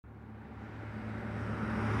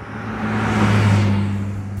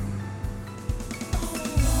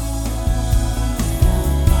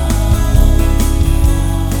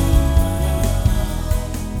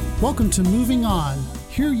Welcome to Moving On.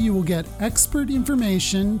 Here you will get expert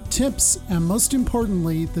information, tips, and most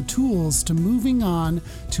importantly, the tools to moving on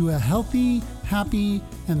to a healthy, happy,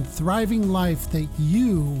 and thriving life that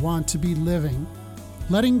you want to be living.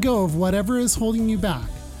 Letting go of whatever is holding you back,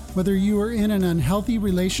 whether you are in an unhealthy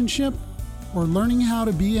relationship or learning how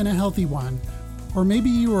to be in a healthy one, or maybe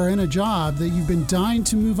you are in a job that you've been dying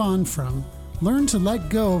to move on from. Learn to let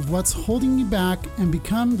go of what's holding you back and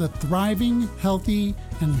become the thriving, healthy,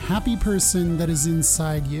 and happy person that is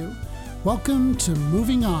inside you. Welcome to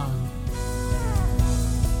Moving On.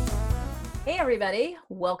 Hey everybody,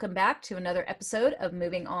 welcome back to another episode of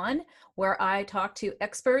Moving On, where I talk to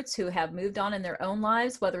experts who have moved on in their own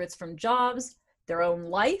lives, whether it's from jobs, their own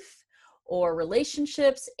life, or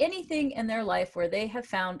relationships, anything in their life where they have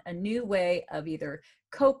found a new way of either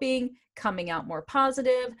coping, coming out more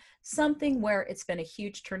positive, something where it's been a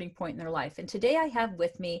huge turning point in their life. And today I have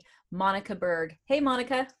with me Monica Berg. Hey,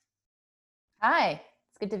 Monica. Hi,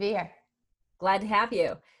 it's good to be here. Glad to have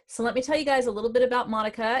you. So let me tell you guys a little bit about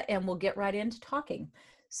Monica and we'll get right into talking.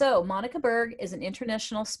 So Monica Berg is an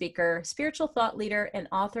international speaker, spiritual thought leader, and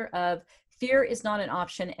author of Fear is Not an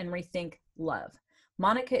Option and Rethink Love.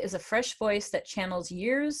 Monica is a fresh voice that channels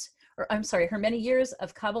her many years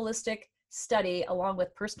of Kabbalistic study along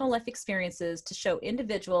with personal life experiences to show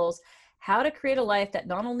individuals how to create a life that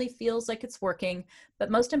not only feels like it's working, but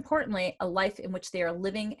most importantly, a life in which they are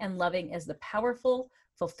living and loving as the powerful,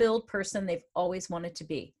 fulfilled person they've always wanted to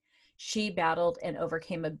be. She battled and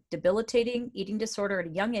overcame a debilitating eating disorder at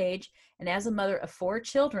a young age, and as a mother of 4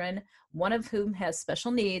 children, one of whom has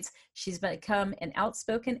special needs, she's become an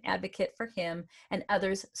outspoken advocate for him and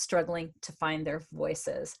others struggling to find their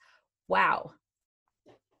voices. Wow.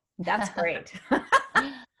 That's great.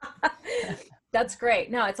 That's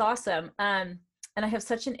great. No, it's awesome. And I have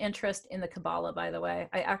such an interest in the Kabbalah, by the way.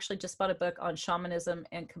 I actually just bought a book on shamanism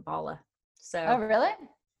and Kabbalah. So. Oh, really?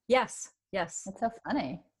 Yes. That's so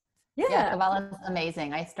funny. Yeah. Kabbalah is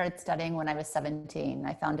amazing. I started studying when I was 17.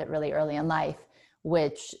 I found it really early in life,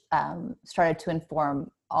 which started to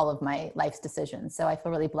inform all of my life's decisions. So I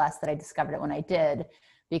feel really blessed that I discovered it when I did.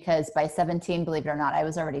 Because by 17, believe it or not, I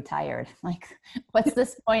was already tired. Like, what's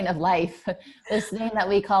this point of life? This thing that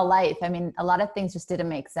we call life. I mean, a lot of things just didn't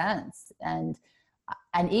make sense. And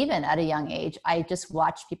even at a young age, I just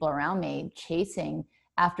watched people around me chasing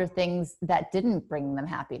after things that didn't bring them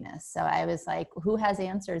happiness. So I was like, who has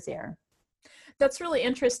answers here? That's really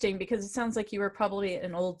interesting because it sounds like you were probably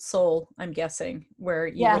an old soul, I'm guessing, where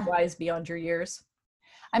you were wise beyond your years.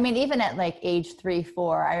 I mean, even at like age 3,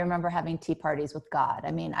 4, I remember having tea parties with God.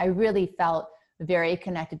 I mean, I really felt very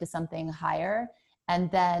connected to something higher. And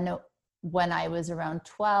then when I was around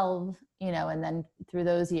 12, and then through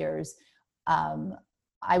those years,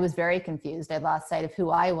 I was very confused. I lost sight of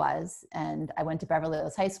who I was. And I went to Beverly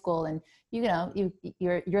Hills High School and,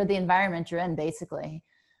 you're the environment you're in, basically.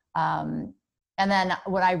 And then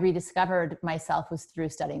when I rediscovered myself was through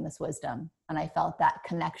studying this wisdom. And I felt that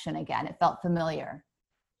connection again. It felt familiar.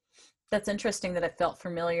 That's interesting that it felt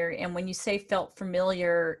familiar. And when you say felt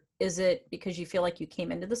familiar, is it because you feel like you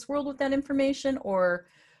came into this world with that information, or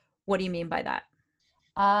what do you mean by that?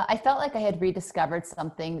 I felt like I had rediscovered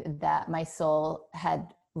something that my soul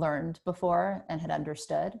had learned before and had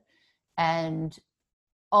understood. And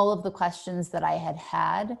all of the questions that I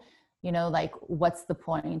had, like what's the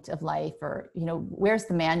point of life, or, where's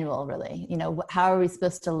the manual really? How are we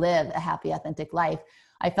supposed to live a happy, authentic life?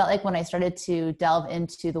 I felt like when I started to delve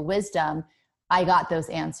into the wisdom, I got those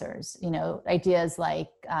answers, ideas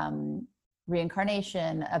like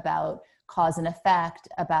reincarnation, about cause and effect,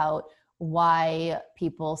 about why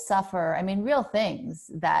people suffer. I mean, real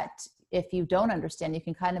things that if you don't understand, you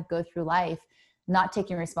can kind of go through life not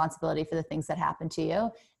taking responsibility for the things that happen to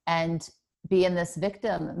you and be in this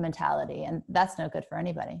victim mentality. And that's no good for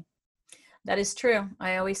anybody. That is true.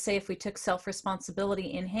 I always say if we took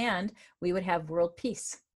self-responsibility in hand, we would have world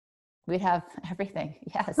peace. We'd have everything.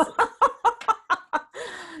 Yes.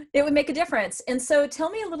 It would make a difference. And so tell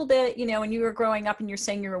me a little bit, when you were growing up and you're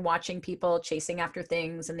saying you were watching people chasing after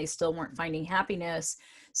things and they still weren't finding happiness.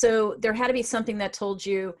 So there had to be something that told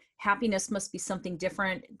you happiness must be something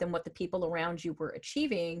different than what the people around you were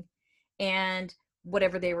achieving. And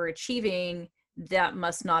whatever they were achieving, that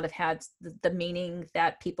must not have had the meaning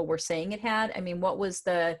that people were saying it had. I mean, what was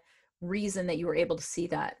the reason that you were able to see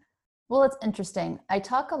that? Well, it's interesting. I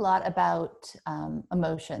talk a lot about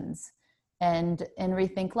emotions. And in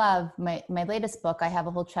Rethink Love, my latest book, I have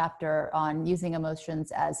a whole chapter on using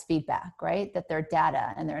emotions as feedback, right? That they're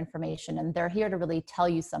data and they're information, and they're here to really tell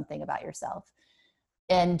you something about yourself.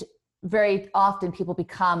 And very often people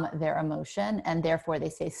become their emotion, and therefore they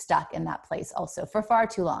stay stuck in that place also for far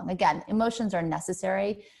too long. Again, emotions are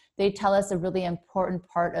necessary. They tell us a really important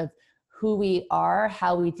part of who we are,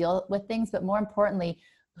 how we deal with things, but more importantly,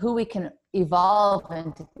 who we can evolve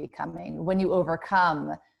into becoming when you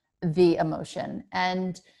overcome the emotion.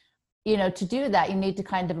 And, you know, to do that, you need to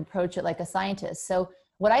kind of approach it like a scientist. So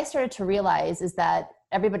what I started to realize is that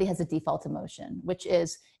everybody has a default emotion, which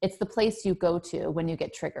is it's the place you go to when you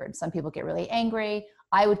get triggered. Some people get really angry.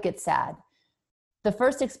 I would get sad. The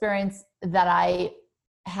first experience that I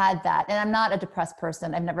had that, and I'm not a depressed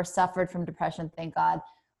person. I've never suffered from depression, thank God.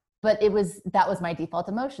 But that was my default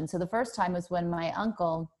emotion. So the first time was when my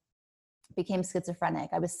uncle became schizophrenic.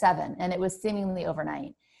 I was 7, and it was seemingly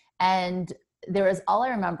overnight. And all I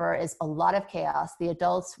remember is a lot of chaos. The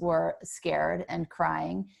adults were scared and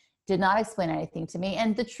crying, did not explain anything to me.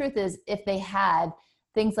 And the truth is, if they had,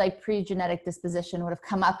 things like pre-genetic disposition would have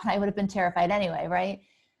come up and I would have been terrified anyway, right?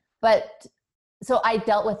 But so I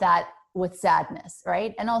dealt with that with sadness,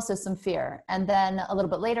 right? And also some fear. And then a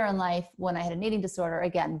little bit later in life, when I had an eating disorder,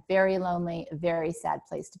 again, very lonely, very sad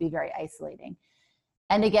place to be, very isolating.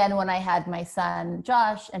 And again, when I had my son,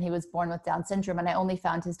 Josh, and he was born with Down syndrome, and I only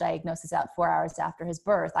found his diagnosis out 4 hours after his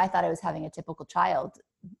birth, I thought I was having a typical child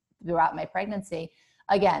throughout my pregnancy.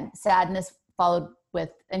 Again, sadness followed with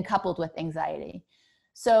and coupled with anxiety.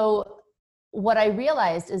 So what I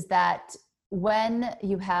realized is that when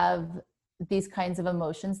you have these kinds of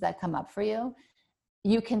emotions that come up for you,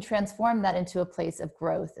 you can transform that into a place of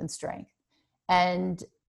growth and strength. And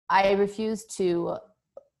I refuse to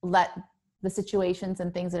let the situations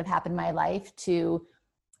and things that have happened in my life to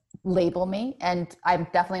label me. And I'm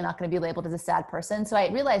definitely not going to be labeled as a sad person. So I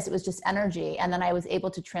realized it was just energy. And then I was able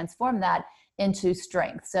to transform that into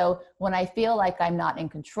strength. So when I feel like I'm not in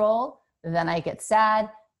control, then I get sad.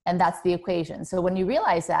 And that's the equation. So when you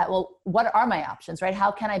realize that, well, what are my options, right?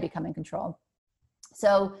 How can I become in control?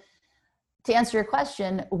 So to answer your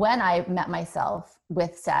question, when I met myself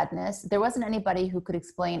with sadness, there wasn't anybody who could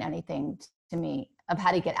explain anything to me of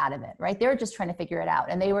how to get out of it, right? They were just trying to figure it out.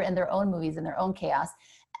 And they were in their own movies and their own chaos.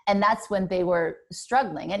 And that's when they were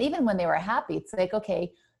struggling. And even when they were happy, it's like,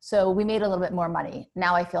 okay, so we made a little bit more money.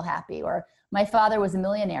 Now I feel happy. Or my father was a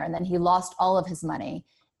millionaire and then he lost all of his money.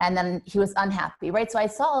 And then he was unhappy, right? So I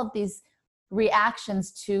saw all of these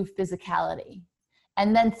reactions to physicality.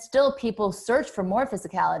 And then still people search for more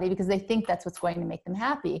physicality because they think that's what's going to make them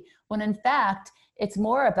happy. When in fact, it's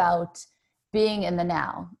more about being in the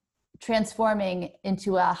now, transforming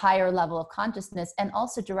into a higher level of consciousness, and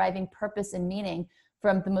also deriving purpose and meaning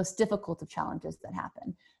from the most difficult of challenges that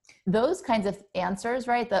happen. Those kinds of answers,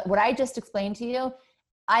 right? What I just explained to you,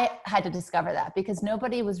 I had to discover that because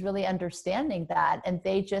nobody was really understanding that and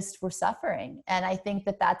they just were suffering. And I think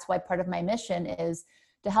that that's why part of my mission is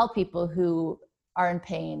to help people who are in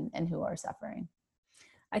pain and who are suffering.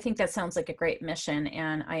 I think that sounds like a great mission,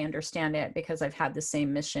 and I understand it because I've had the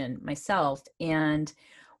same mission myself. And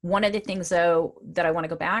one of the things, though, that I want to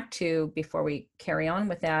go back to before we carry on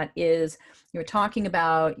with that is you were talking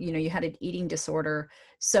about, you know, you had an eating disorder.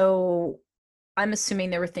 So I'm assuming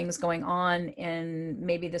there were things going on and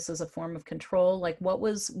maybe this is a form of control. Like what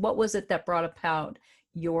was it that brought about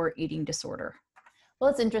your eating disorder? Well,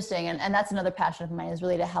 it's interesting. And that's another passion of mine, is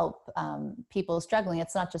really to help people struggling.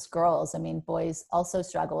 It's not just girls. I mean, boys also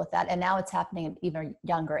struggle with that. And now it's happening at even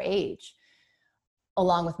younger age,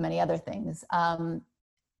 along with many other things.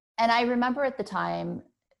 And I remember at the time,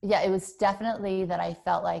 yeah, it was definitely that I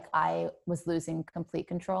felt like I was losing complete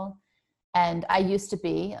control. And I used to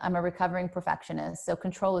be, I'm a recovering perfectionist. So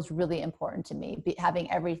control is really important to me,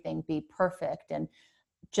 having everything be perfect and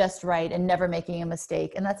just right and never making a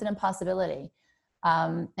mistake. And that's an impossibility.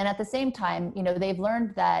 And at the same time, you know, they've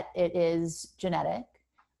learned that it is genetic,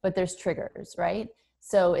 but there's triggers, right?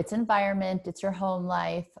 So it's environment, it's your home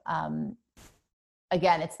life.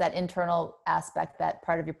 Again, it's that internal aspect, that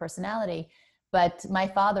part of your personality. But my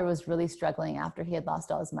father was really struggling after he had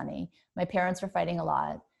lost all his money. My parents were fighting a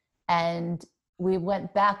lot. And we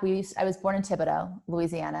went back, I was born in Thibodaux,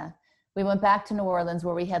 Louisiana. We went back to New Orleans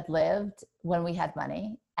where we had lived when we had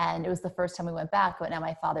money. And it was the first time we went back, but now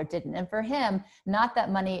my father didn't. And for him, not that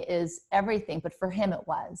money is everything, but for him it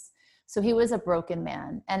was. So he was a broken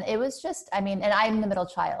man. And it was just, I mean, and I'm the middle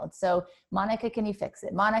child. So Monica, can you fix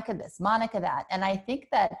it? Monica this, Monica that. And I think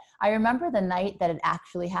that I remember the night that it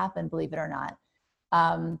actually happened, believe it or not.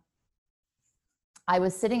 I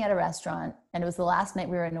was sitting at a restaurant and it was the last night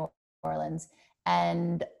we were in New Orleans,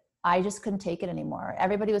 and I just couldn't take it anymore.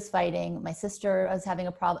 Everybody was fighting. My sister was having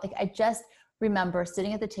a problem. Like, I just remember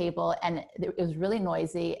sitting at the table and it was really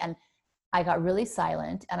noisy and I got really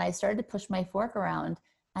silent and I started to push my fork around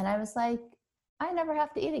And I was like, I never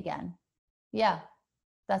have to eat again. Yeah,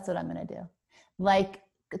 that's what I'm going to do. Like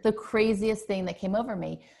the craziest thing that came over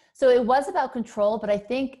me. So it was about control, but I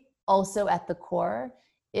think also at the core,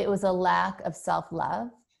 it was a lack of self-love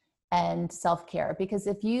and self-care. Because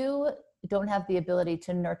if you don't have the ability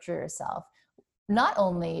to nurture yourself, not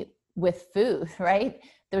only with food, right,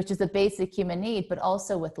 which is a basic human need, but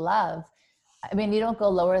also with love, I mean, you don't go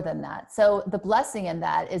lower than that. So the blessing in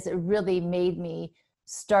that is it really made me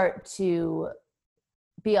start to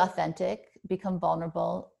be authentic, become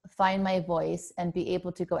vulnerable, find my voice, and be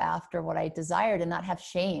able to go after what I desired and not have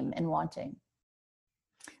shame in wanting.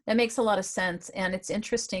 That makes a lot of sense. And it's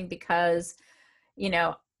interesting because, you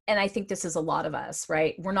know, and I think this is a lot of us,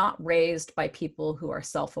 right? We're not raised by people who are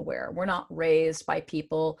self-aware. We're not raised by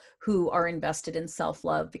people who are invested in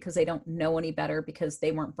self-love because they don't know any better, because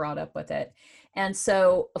they weren't brought up with it. And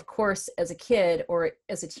so, of course, as a kid or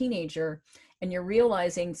as a teenager, and you're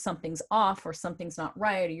realizing something's off or something's not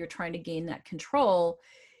right, or you're trying to gain that control,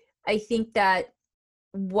 I think that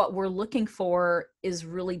what we're looking for is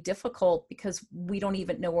really difficult because we don't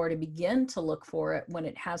even know where to begin to look for it when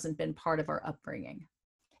it hasn't been part of our upbringing.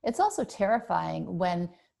 It's also terrifying when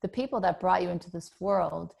the people that brought you into this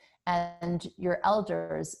world and your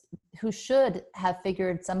elders, who should have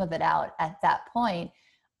figured some of it out at that point,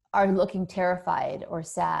 are looking terrified or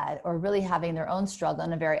sad or really having their own struggle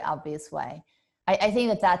in a very obvious way. I think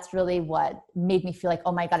that that's really what made me feel like,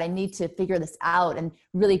 oh my God, I need to figure this out and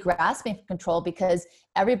really grasping control, because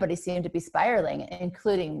everybody seemed to be spiraling,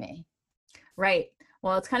 including me. Right.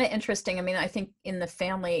 Well, it's kind of interesting. I mean, I think in the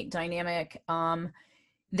family dynamic,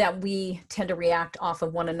 that we tend to react off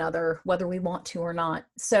of one another, whether we want to or not.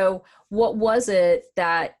 So what was it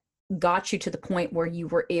that got you to the point where you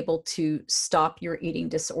were able to stop your eating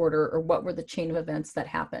disorder, or what were the chain of events that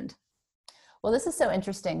happened? Well, this is so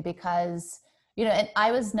interesting because, you know, and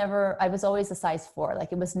I was always a size 4.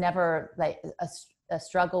 Like it was never like a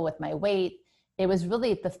struggle with my weight. It was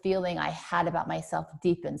really the feeling I had about myself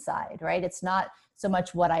deep inside, right? It's not so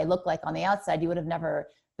much what I look like on the outside. You would have never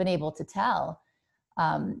been able to tell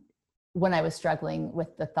when I was struggling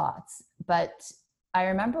with the thoughts. But I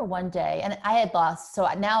remember one day, and I had lost, so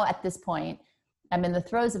now at this point, I'm in the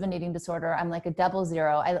throes of an eating disorder. I'm like a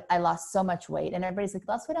 00. I lost so much weight, and everybody's like,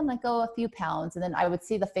 lost weight? I'm like, oh, a few pounds. And then I would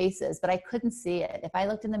see the faces, but I couldn't see it. If I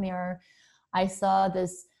looked in the mirror, I saw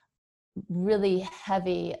this really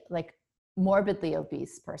heavy, like morbidly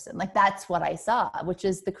obese person. Like that's what I saw, which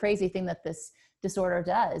is the crazy thing that this disorder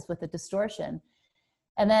does with the distortion.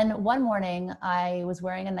 And then one morning I was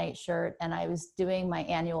wearing a nightshirt and I was doing my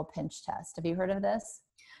annual pinch test. Have you heard of this?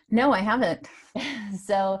 No, I haven't.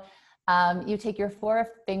 So you take your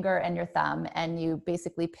forefinger and your thumb and you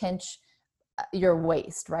basically pinch your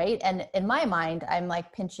waist, right? And in my mind, I'm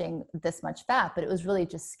like pinching this much fat, but it was really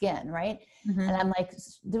just skin, right? Mm-hmm. And I'm like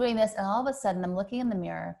doing this, and all of a sudden I'm looking in the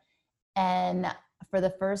mirror, and for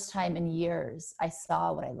the first time in years, I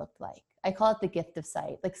saw what I looked like. I call it the gift of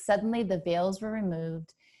sight. Like suddenly the veils were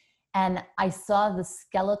removed and I saw the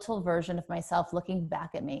skeletal version of myself looking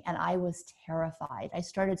back at me, and I was terrified. I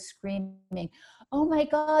started screaming, oh my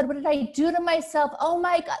God, what did I do to myself? Oh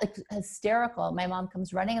my God, like, hysterical. My mom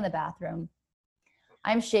comes running in the bathroom.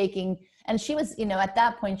 I'm shaking. And she was, you know, at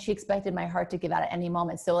that point, she expected my heart to give out at any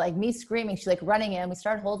moment. So like me screaming, she's like running in, we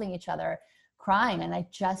started holding each other, crying. And I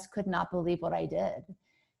just could not believe what I did.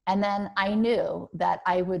 And then I knew that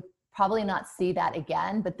I would probably not see that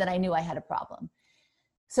again, but then I knew I had a problem.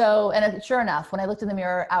 So, and sure enough, when I looked in the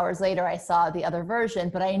mirror hours later, I saw the other version,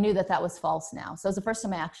 but I knew that that was false now. So it was the first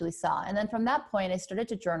time I actually saw. And then from that point, I started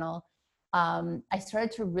to journal. I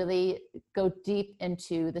started to really go deep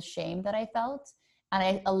into the shame that I felt. And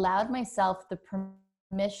I allowed myself the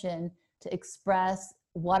permission to express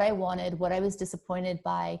what I wanted, what I was disappointed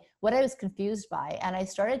by, what I was confused by. And I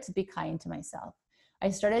started to be kind to myself. I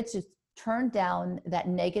started to turn down that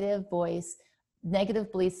negative voice, negative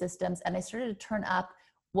belief systems, and I started to turn up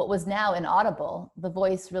what was now inaudible, the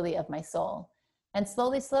voice really of my soul. And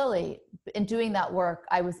slowly, in doing that work,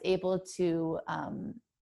 I was able to, and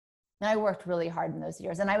I worked really hard in those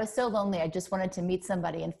years. And I was so lonely. I just wanted to meet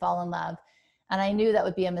somebody and fall in love. And I knew that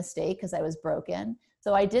would be a mistake because I was broken.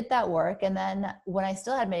 So I did that work. And then when I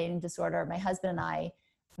still had my eating disorder, my husband and I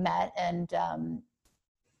met, and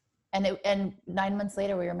 9 months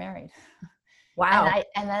later we were married. Wow.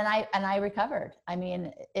 And I recovered. I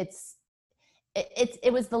mean,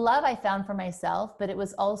 it was the love I found for myself, but it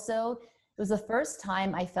was the first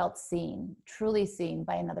time I felt seen, truly seen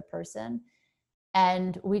by another person.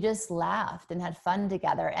 And we just laughed and had fun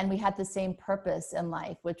together. And we had the same purpose in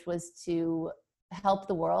life, which was to help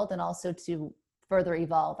the world and also to further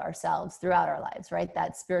evolve ourselves throughout our lives, right?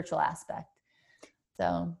 That spiritual aspect.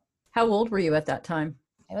 So How old were you at that time?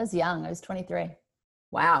 I was young. I was 23.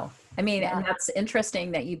 Wow. I mean, Yeah. and that's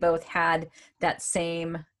interesting that you both had that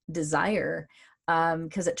same desire.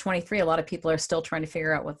 Because at 23, a lot of people are still trying to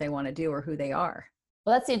figure out what they want to do or who they are.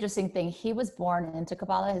 Well, that's the interesting thing. He was born into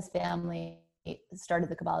Kabbalah. His family started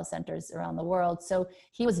the Kabbalah centers around the world. So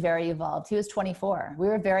he was very evolved. He was 24. We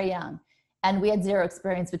were very young. And we had zero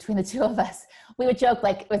experience between the two of us. We would joke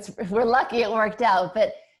like, we're lucky it worked out. But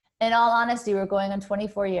in all honesty, we're going on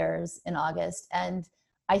 24 years in August. And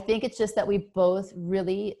I think it's just that we both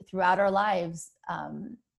really, throughout our lives,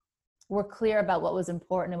 were clear about what was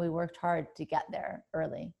important, and we worked hard to get there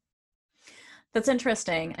early. That's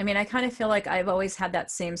interesting. I mean, I kind of feel like I've always had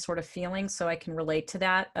that same sort of feeling, so I can relate to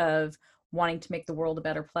that of wanting to make the world a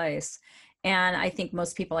better place. And I think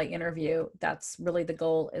most people I interview, that's really the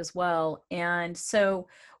goal as well. And so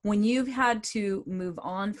when you've had to move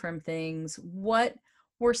on from things, what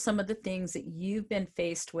were some of the things that you've been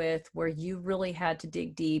faced with where you really had to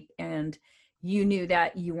dig deep and you knew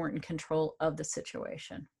that you weren't in control of the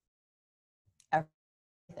situation?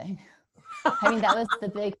 Everything. I mean, that was the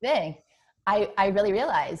big thing. I really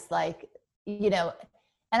realized, like, you know,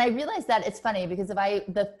 and I realized that it's funny because if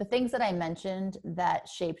the things that I mentioned that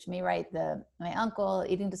shaped me, right? My uncle,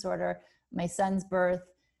 eating disorder, my son's birth,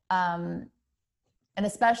 and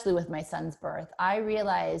especially with my son's birth, I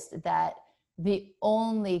realized that the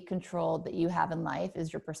only control that you have in life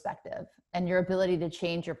is your perspective and your ability to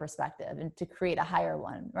change your perspective and to create a higher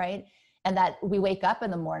one, right? And that we wake up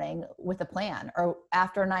in the morning with a plan, or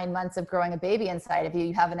after 9 months of growing a baby inside of you,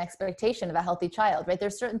 you have an expectation of a healthy child, right?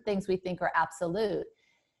 There's certain things we think are absolute.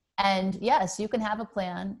 And yes, you can have a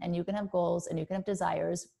plan and you can have goals and you can have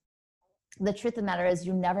desires. The truth of the matter is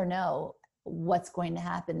you never know what's going to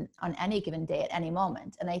happen on any given day at any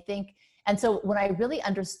moment. And I think, and so when I really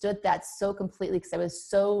understood that so completely,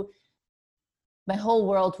 because my whole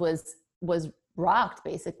world was rocked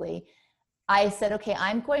basically, I said, okay,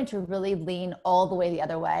 I'm going to really lean all the way the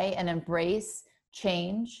other way and embrace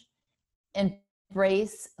change,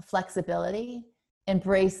 embrace flexibility,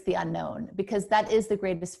 embrace the unknown, because that is the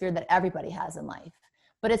greatest fear that everybody has in life.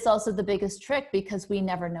 But it's also the biggest trick because we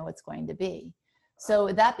never know what's going to be. So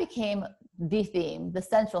that became the theme, the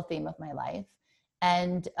central theme of my life.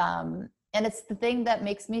 And it's the thing that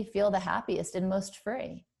makes me feel the happiest and most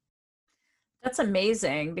free. That's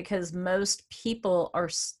amazing, because most people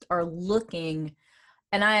are looking,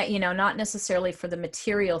 and not necessarily for the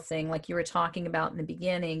material thing like you were talking about in the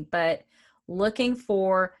beginning, but looking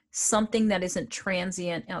for something that isn't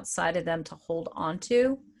transient outside of them to hold on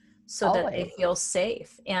to so that they feel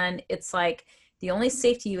safe. And it's like the only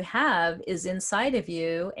safety you have is inside of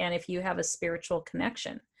you, and if you have a spiritual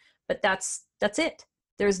connection. But that's it.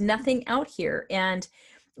 There's nothing out here. And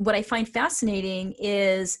what I find fascinating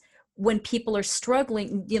is when people are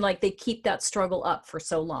struggling, like they keep that struggle up for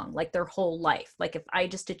so long, like their whole life. Like if I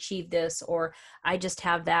just achieve this or I just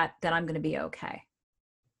have that, then I'm going to be okay.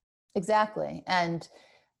 Exactly. And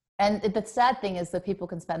the sad thing is that people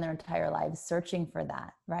can spend their entire lives searching for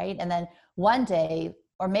that, right? And then one day,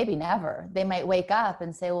 or maybe never, they might wake up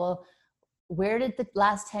and say, well, where did the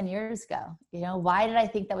last 10 years go? Why did I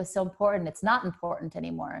think that was so important? It's not important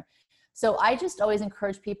anymore. So I just always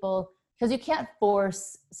encourage people, because you can't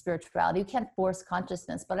force spirituality, you can't force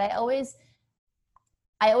consciousness, but I always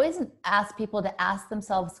ask people to ask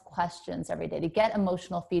themselves questions every day, to get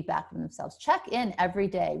emotional feedback from themselves. Check in every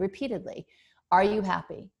day, repeatedly. Are you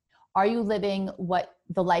happy? Are you living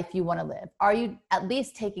the life you want to live? Are you at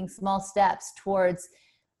least taking small steps towards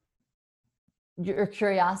your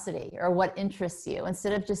curiosity or what interests you,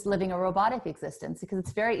 instead of just living a robotic existence? Because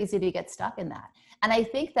it's very easy to get stuck in that. And I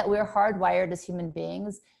think that we're hardwired as human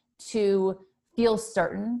beings to feel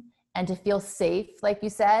certain and to feel safe, like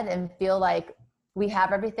you said, and feel like we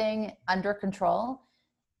have everything under control.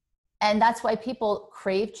 And that's why people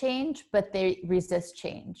crave change, but they resist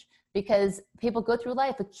change, because people go through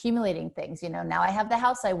life accumulating things. Now I have the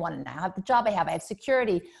house I want, now I have the job I have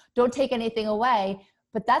security. Don't take anything away,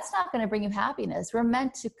 but that's not going to bring you happiness. We're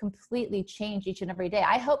meant to completely change each and every day.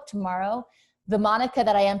 I hope tomorrow, the Monica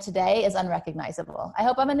that I am today is unrecognizable. I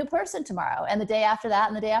hope I'm a new person tomorrow, and the day after that,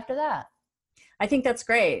 and the day after that. I think that's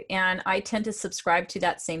great. And I tend to subscribe to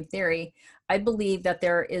that same theory. I believe that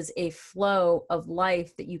there is a flow of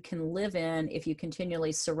life that you can live in if you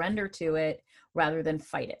continually surrender to it rather than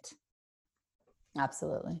fight it.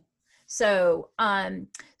 Absolutely. So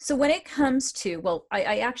when it comes to, well,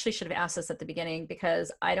 I actually should have asked this at the beginning,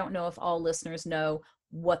 because I don't know if all listeners know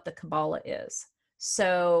what the Kabbalah is.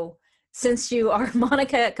 So since you are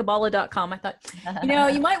Monica at Kabbalah.com, I thought,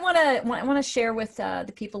 you might want to share with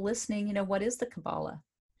the people listening, what is the Kabbalah?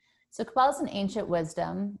 So Kabbalah is an ancient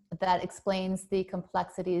wisdom that explains the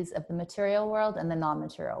complexities of the material world and the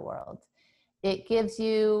non-material world. It gives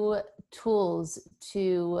you tools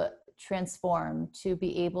to transform, to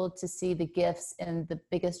be able to see the gifts and the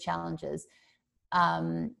biggest challenges.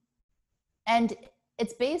 And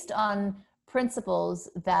it's based on principles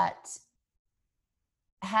that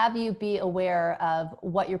have you be aware of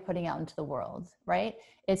what you're putting out into the world, right?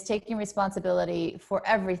 It's taking responsibility for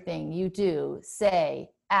everything you do,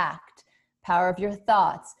 say, act, power of your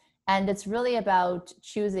thoughts. And it's really about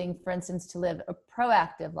choosing, for instance, to live a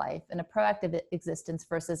proactive life and a proactive existence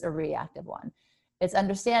versus a reactive one. It's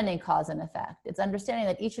understanding cause and effect. It's understanding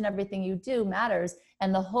that each and everything you do matters.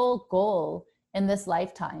 And the whole goal in this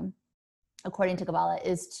lifetime, according to Kabbalah,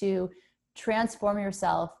 is to transform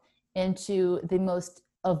yourself into the most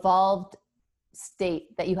evolved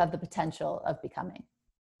state that you have the potential of becoming.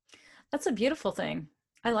 That's a beautiful thing.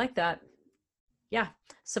 I like that. Yeah.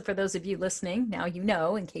 So for those of you listening, now you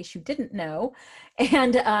know, in case you didn't know.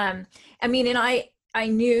 And I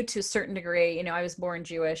knew to a certain degree, I was born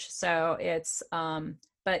Jewish, so it's,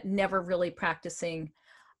 but never really practicing,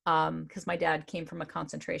 because my dad came from a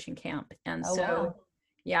concentration camp. And wow.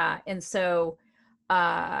 Yeah. And so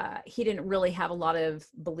he didn't really have a lot of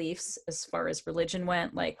beliefs as far as religion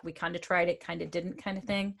went. Like, we kind of tried it, kind of didn't, kind of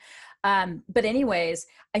thing. But anyways,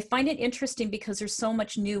 I find it interesting because there's so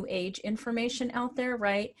much new age information out there,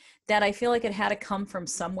 right? That I feel like it had to come from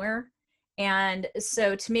somewhere. And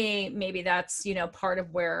so to me, maybe that's, part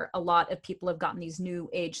of where a lot of people have gotten these new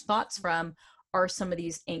age thoughts from, are some of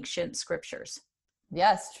these ancient scriptures.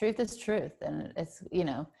 Yes, truth is truth. And it's,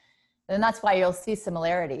 and that's why you'll see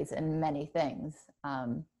similarities in many things.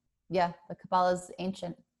 The Kabbalah is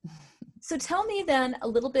ancient. So tell me then a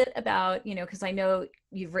little bit about, because I know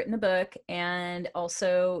you've written a book and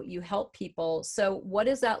also you help people. So what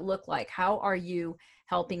does that look like? How are you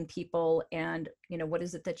helping people, and, what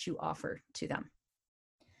is it that you offer to them?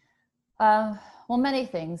 Well, many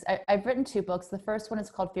things. I've written 2 books. The first one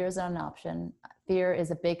is called Fear is Not an Option. Fear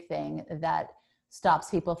is a big thing that stops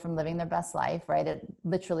people from living their best life, right? It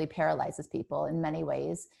literally paralyzes people in many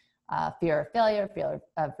ways. Fear of failure, fear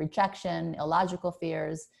of rejection, illogical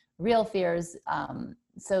fears, real fears.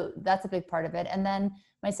 So that's a big part of it. And then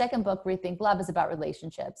my second book, Rethink Love, is about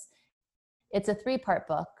relationships. It's a 3-part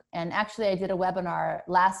book. And actually I did a webinar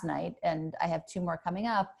last night, and I have 2 more coming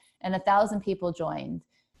up, and 1,000 people joined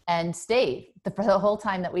and stayed for the whole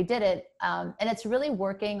time that we did it. And it's really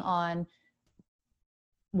working on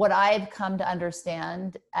what I've come to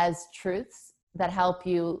understand as truths that help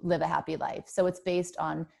you live a happy life. So it's based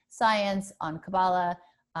on science, on Kabbalah,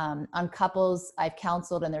 on couples I've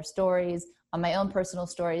counseled and their stories, on my own personal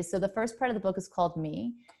stories. So the first part of the book is called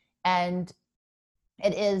Me, and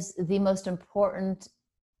it is the most important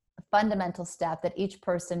fundamental step that each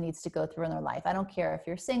person needs to go through in their life. I don't care if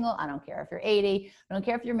you're single, I don't care if you're 80, I don't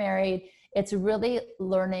care if you're married. It's really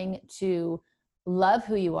learning to love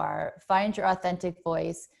who you are, find your authentic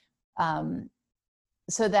voice,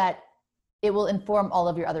 so that it will inform all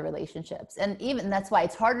of your other relationships. And even that's why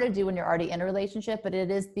it's harder to do when you're already in a relationship, but it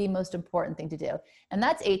is the most important thing to do. And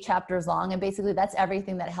that's 8 chapters long. And basically that's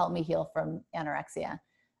everything that helped me heal from anorexia,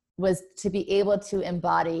 was to be able to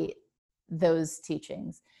embody those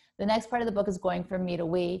teachings. The next part of the book is Going From Me to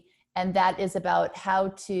We, and that is about how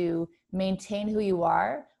to maintain who you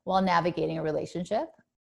are while navigating a relationship.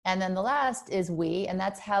 And then the last is We, and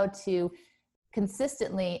that's how to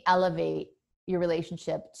consistently elevate your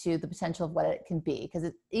relationship to the potential of what it can be,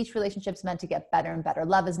 because each relationship is meant to get better and better.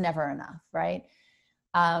 Love is never enough, right?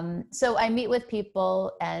 So I meet with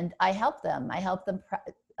people and I help them.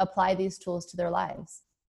 Apply these tools to their lives.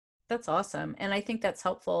 That's awesome. And I think that's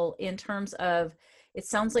helpful in terms of, it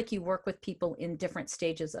sounds like you work with people in different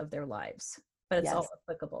stages of their lives, but it's all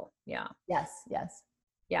applicable. Yeah. Yes.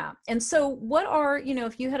 Yeah. And so what are,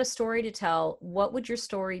 if you had a story to tell, what would your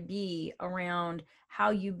story be around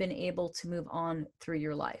how you've been able to move on through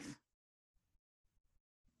your life?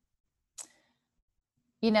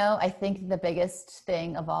 I think the biggest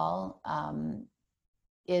thing of all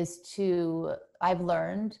is I've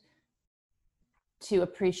learned to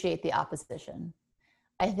appreciate the opposition.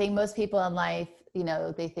 I think most people in life,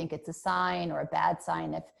 they think it's a sign or a bad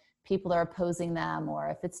sign if people are opposing them, or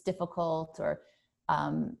if it's difficult, or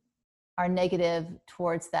are negative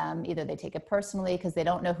towards them. Either they take it personally because they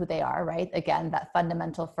don't know who they are, right? Again, that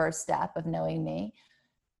fundamental first step of knowing me.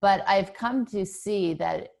 But I've come to see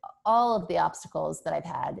that all of the obstacles that I've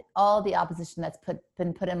had, all the opposition that's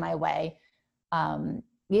been put in my way,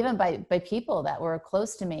 even by people that were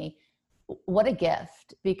close to me, what a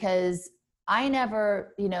gift, because I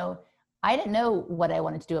never, I didn't know what I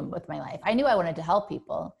wanted to do with my life. I knew I wanted to help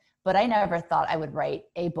people, but I never thought I would write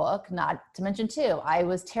a book, not to mention two. I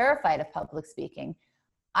was terrified of public speaking.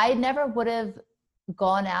 I never would have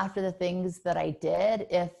gone after the things that I did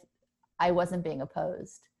if I wasn't being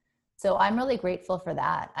opposed. So I'm really grateful for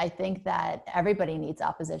that. I think that everybody needs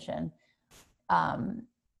opposition.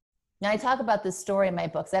 Now I talk about this story in my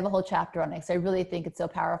books. I have a whole chapter on it because I really think it's so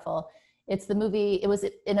powerful. It's the movie, it was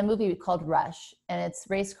in a movie called Rush, and it's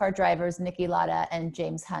race car drivers Niki Lauda and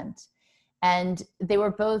James Hunt. And they were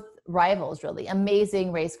both rivals, really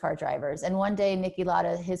amazing race car drivers. And one day Niki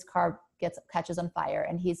Lauda, his car catches on fire,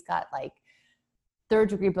 and he's got like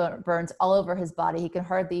 3rd-degree burns all over his body. He can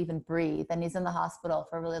hardly even breathe. And he's in the hospital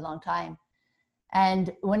for a really long time.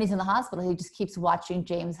 And when he's in the hospital, he just keeps watching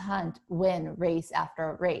James Hunt win race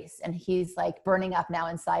after race. And he's like burning up now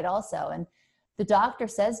inside also. And the doctor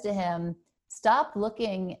says to him, stop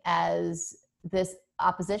looking as this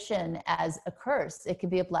opposition as a curse. It can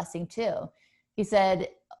be a blessing too. He said,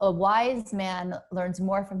 a wise man learns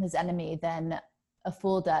more from his enemy than a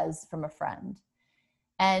fool does from a friend.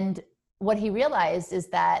 And what he realized is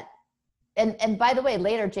that, and by the way,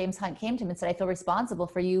 later James Hunt came to him and said, I feel responsible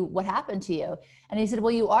for you, what happened to you? And he said,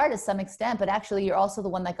 well, you are to some extent, but actually you're also the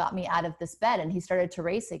one that got me out of this bed. And he started to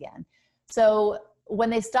race again. So when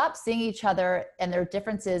they stopped seeing each other and their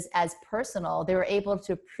differences as personal, they were able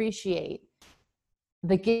to appreciate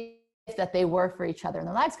the gift that they were for each other in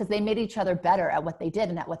their lives, because they made each other better at what they did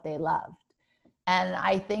and at what they loved. And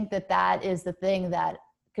I think that that is the thing that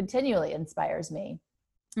continually inspires me.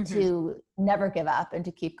 Mm-hmm. To never give up and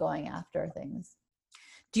to keep going after things.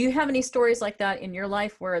 Do you have any stories like that in your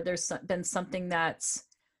life where there's been something that's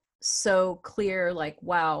so clear, like,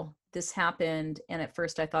 wow, this happened, and at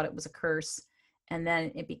first I thought it was a curse, and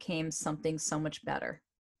then it became something so much better?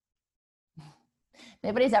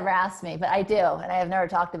 Nobody's ever asked me, but I do, and I have never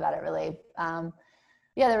talked about it really.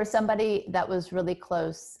 Yeah, there was somebody that was really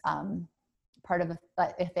close, part of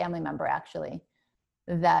a family member actually,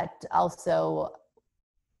 that also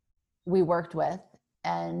we worked with,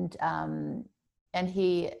 and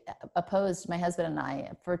he opposed my husband and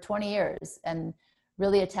I for 20 years and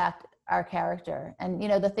really attacked our character. And,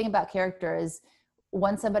 the thing about character is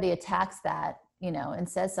when somebody attacks that, and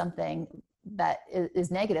says something that is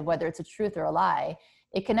negative, whether it's a truth or a lie,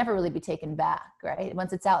 it can never really be taken back, right?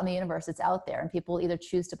 Once it's out in the universe, it's out there, and people either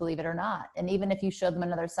choose to believe it or not. And even if you show them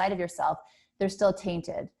another side of yourself, they're still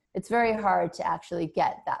tainted. It's very hard to actually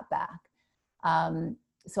get that back.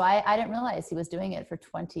 So I didn't realize he was doing it for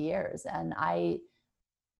 20 years. And I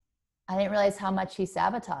didn't realize how much he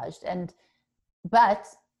sabotaged. And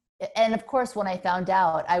of course, when I found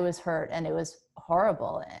out, I was hurt and it was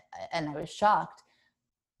horrible and I was shocked.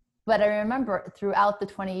 But I remember throughout the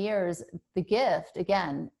 20 years, the gift,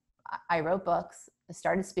 again, I wrote books, I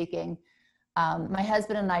started speaking. My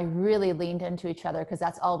husband and I really leaned into each other because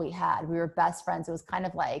that's all we had. We were best friends. It was kind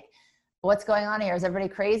of like, what's going on here? Is everybody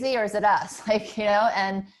crazy or is it us?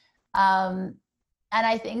 And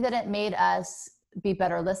I think that it made us be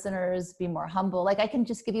better listeners, be more humble. Like I can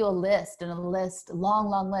just give you a long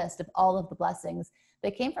list of all of the blessings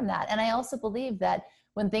that came from that. And I also believe that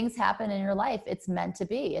when things happen in your life, it's meant to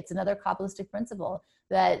be. It's another Kabbalistic principle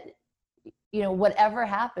that, whatever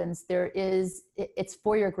happens, it's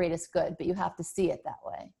for your greatest good, but you have to see it that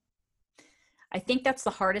way. I think that's the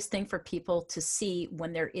hardest thing for people to see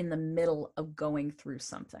when they're in the middle of going through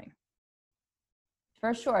something.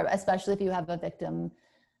 For sure, especially if you have a victim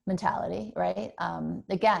mentality, right?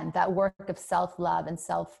 Again, that work of self-love and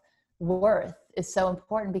self-worth is so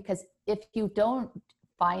important, because if you don't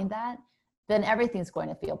find that, then everything's going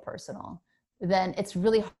to feel personal. Then it's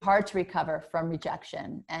really hard to recover from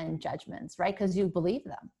rejection and judgments, right? Because you believe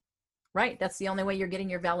them. Right. That's the only way you're getting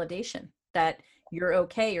your validation, that you're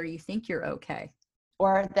okay, or you think you're okay.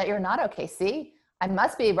 Or that you're not okay. See, I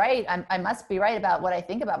must be right. I must be right about what I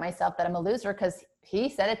think about myself, that I'm a loser because he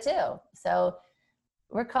said it too. So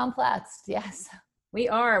we're complex. Yes. We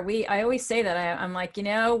are. I always say that I'm like,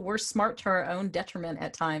 we're smart to our own detriment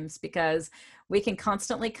at times, because we can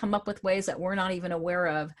constantly come up with ways that we're not even aware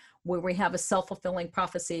of, where we have a self-fulfilling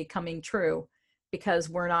prophecy coming true because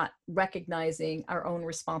we're not recognizing our own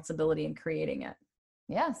responsibility in creating it.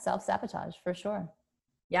 Yeah, self-sabotage for sure.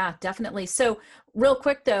 Yeah, definitely. So real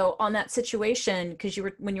quick though, on that situation, because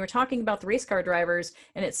when you were talking about the race car drivers,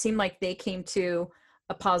 and it seemed like they came to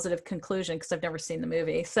a positive conclusion, because I've never seen the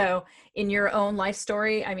movie. So in your own life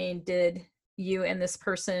story, I mean, did you and this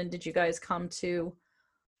person, did you guys come to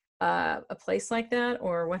a place like that,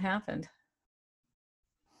 or what happened?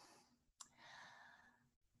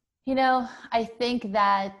 I think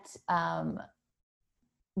that,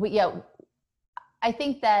 yeah, I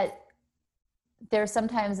think that there's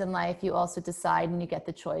sometimes in life you also decide and you get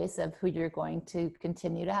the choice of who you're going to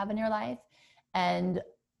continue to have in your life. And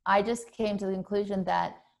I just came to the conclusion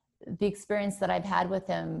that the experience that I've had with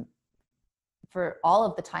him for all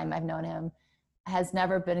of the time I've known him has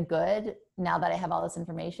never been good now that I have all this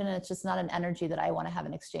information. And it's just not an energy that I want to have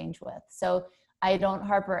an exchange with. So I don't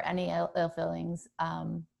harbor any ill feelings.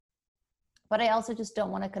 But I also just don't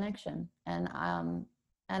want a connection. And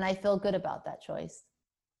I feel good about that choice.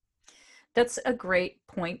 That's a great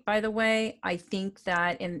point, by the way. I think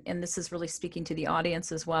that, and this is really speaking to the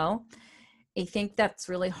audience as well, I think that's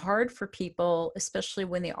really hard for people, especially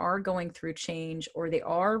when they are going through change or they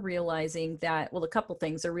are realizing that, well, a couple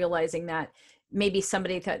things. They're realizing that maybe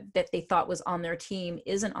somebody that they thought was on their team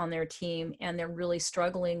isn't on their team, and they're really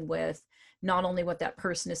struggling with not only what that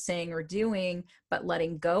person is saying or doing, but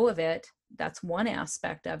letting go of it. That's one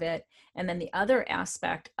aspect of it. And then the other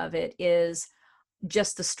aspect of it is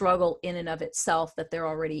just the struggle in and of itself that they're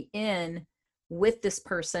already in with this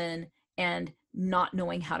person and not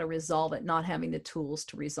knowing how to resolve it, not having the tools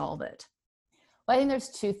to resolve it. Well, I think there's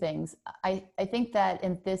two things. I think that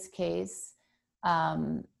in this case,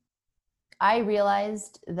 I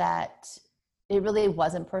realized that it really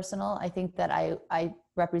wasn't personal. I think that I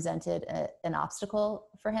represented an obstacle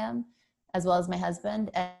for him as well as my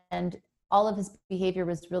husband, and all of his behavior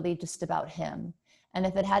was really just about him. And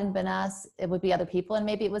if it hadn't been us, it would be other people, and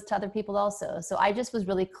maybe it was to other people also. So I just was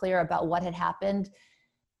really clear about what had happened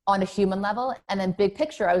on a human level. And then big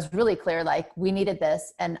picture, I was really clear, like, we needed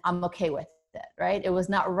this and I'm okay with it, right? It was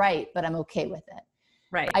not right, but I'm okay with it.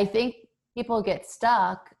 Right. I think people get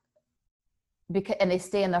stuck and they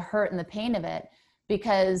stay in the hurt and the pain of it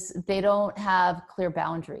because they don't have clear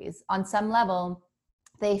boundaries. On some level,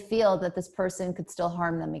 they feel that this person could still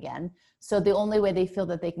harm them again. So the only way they feel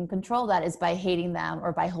that they can control that is by hating them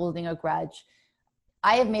or by holding a grudge.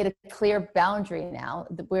 I have made a clear boundary now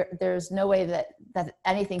where there's no way that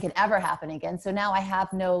anything can ever happen again. So now I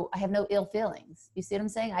have no ill feelings. You see what I'm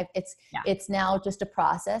saying? It's now just a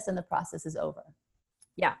process, and the process is over.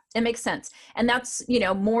 Yeah, it makes sense. And that's,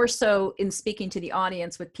 more so in speaking to the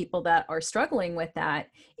audience with people that are struggling with that,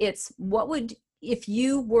 it's if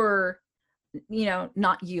you were,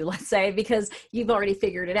 not you, let's say, because you've already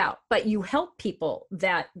figured it out, but you help people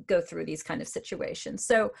that go through these kind of situations.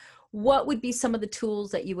 So what would be some of the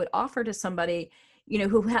tools that you would offer to somebody,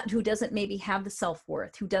 who doesn't maybe have the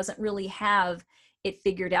self-worth, who doesn't really have it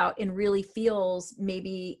figured out and really feels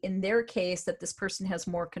maybe in their case that this person has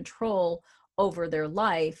more control over their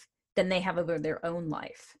life than they have over their own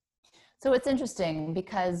life? So it's interesting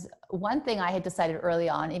because one thing I had decided early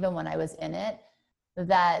on, even when I was in it,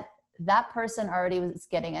 that person already was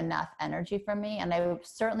getting enough energy from me, and I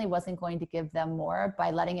certainly wasn't going to give them more by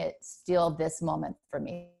letting it steal this moment from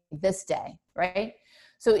me, this day, right?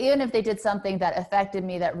 So even if they did something that affected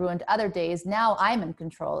me, that ruined other days, now I'm in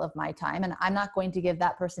control of my time, and I'm not going to give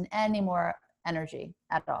that person any more energy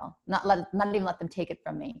at all, not even let them take it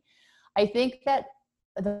from me. I think that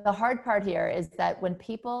the hard part here is that when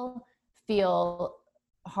people feel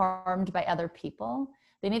harmed by other people,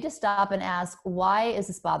 they need to stop and ask, why is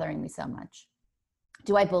this bothering me so much?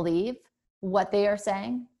 Do I believe what they are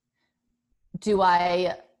saying? Do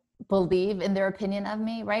I believe in their opinion of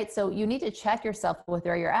me, right? So you need to check yourself with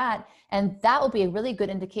where you're at, and that will be a really good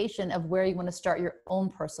indication of where you want to start your own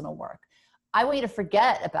personal work. I want you to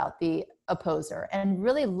forget about the opposer and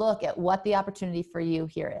really look at what the opportunity for you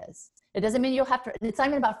here is. It doesn't mean it's not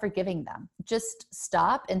even about forgiving them. Just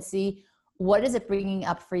stop and see, what is it bringing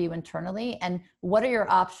up for you internally, and what are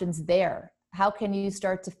your options there? How can you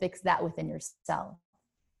start to fix that within yourself?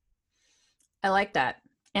 I like that.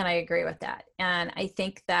 And I agree with that. And I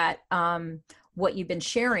think that what you've been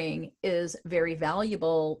sharing is very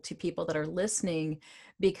valuable to people that are listening,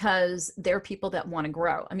 because they're people that want to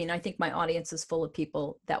grow. I mean, I think my audience is full of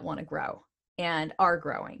people that want to grow and are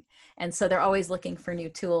growing. And so they're always looking for new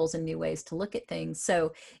tools and new ways to look at things.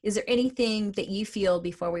 So is there anything that you feel,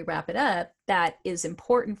 before we wrap it up, that is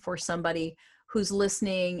important for somebody who's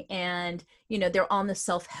listening and, they're on the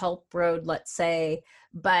self-help road, let's say,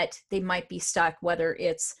 but they might be stuck, whether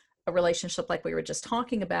it's a relationship like we were just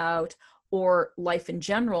talking about, or life in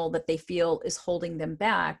general that they feel is holding them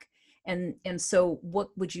back? And so what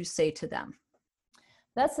would you say to them?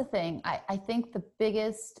 That's the thing. I think the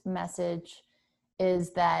biggest message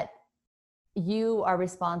is that you are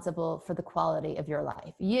responsible for the quality of your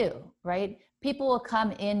life. You, right? People will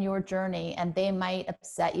come in your journey and they might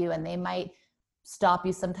upset you and they might stop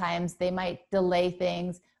you sometimes. They might delay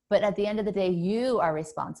things, But at the end of the day, you are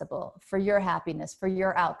responsible for your happiness, for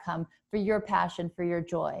your outcome, for your passion, for your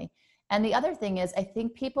joy. And the other thing is, I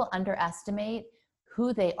think people underestimate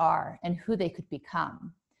who they are and who they could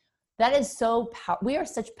become. That is we are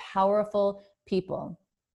such powerful people.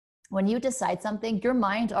 When you decide something, your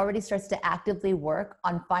mind already starts to actively work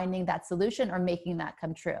on finding that solution or making that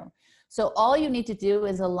come true. So all you need to do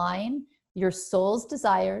is align your soul's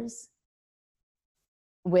desires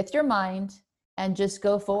with your mind and just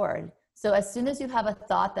go forward. So as soon as you have a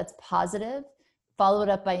thought that's positive, follow it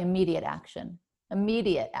up by immediate action,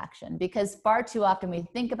 because far too often we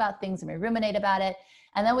think about things and we ruminate about it.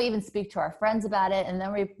 And then we even speak to our friends about it. And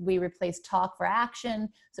then we replace talk for action.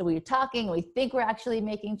 So we're talking, we think we're actually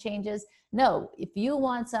making changes. No, if you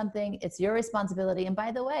want something, it's your responsibility. And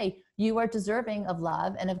by the way, you are deserving of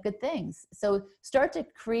love and of good things. So start to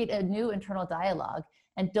create a new internal dialogue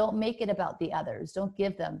and don't make it about the others. Don't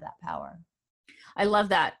give them that power. I love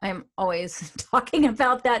that. I'm always talking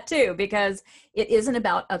about that too, because it isn't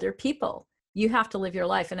about other people. You have to live your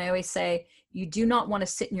life. And I always say, you do not want to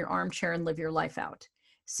sit in your armchair and live your life out.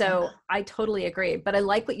 So I totally agree. But I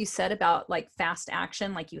like what you said about like fast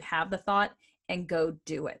action, like you have the thought and go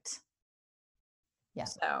do it. Yeah.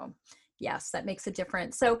 So yes, that makes a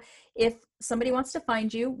difference. So if somebody wants to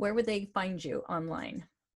find you, where would they find you online?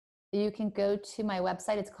 You can go to my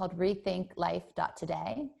website. It's called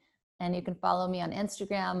rethinklife.today. And you can follow me on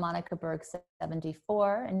Instagram, Monica Berg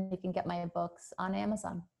 74, and you can get my books on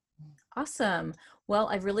Amazon. Awesome. Well,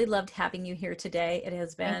 I've really loved having you here today. It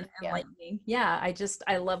has been enlightening. Yeah,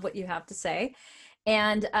 I love what you have to say.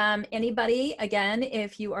 And anybody, again,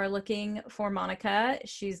 if you are looking for Monica,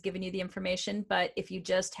 she's given you the information, but if you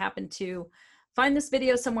just happen to find this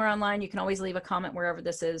video somewhere online, you can always leave a comment wherever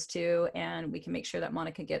this is too, and we can make sure that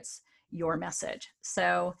Monica gets your message.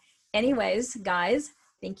 So anyways, guys,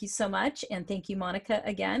 thank you so much. And thank you, Monica,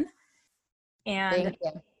 again. And thank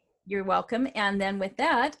you. You're welcome. And then with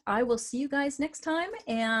that, I will see you guys next time.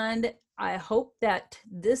 And I hope that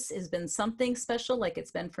this has been something special like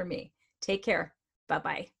it's been for me. Take care.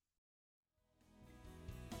 Bye-bye.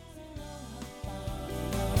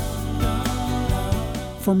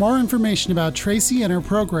 For more information about Tracy and her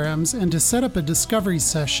programs and to set up a discovery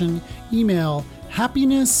session, email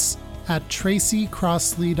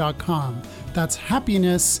happiness@tracycrossley.com. That's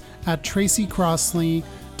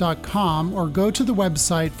happiness@tracycrossley.com, or go to the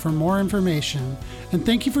website for more information. And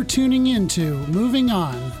thank you for tuning in to Moving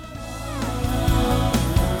On.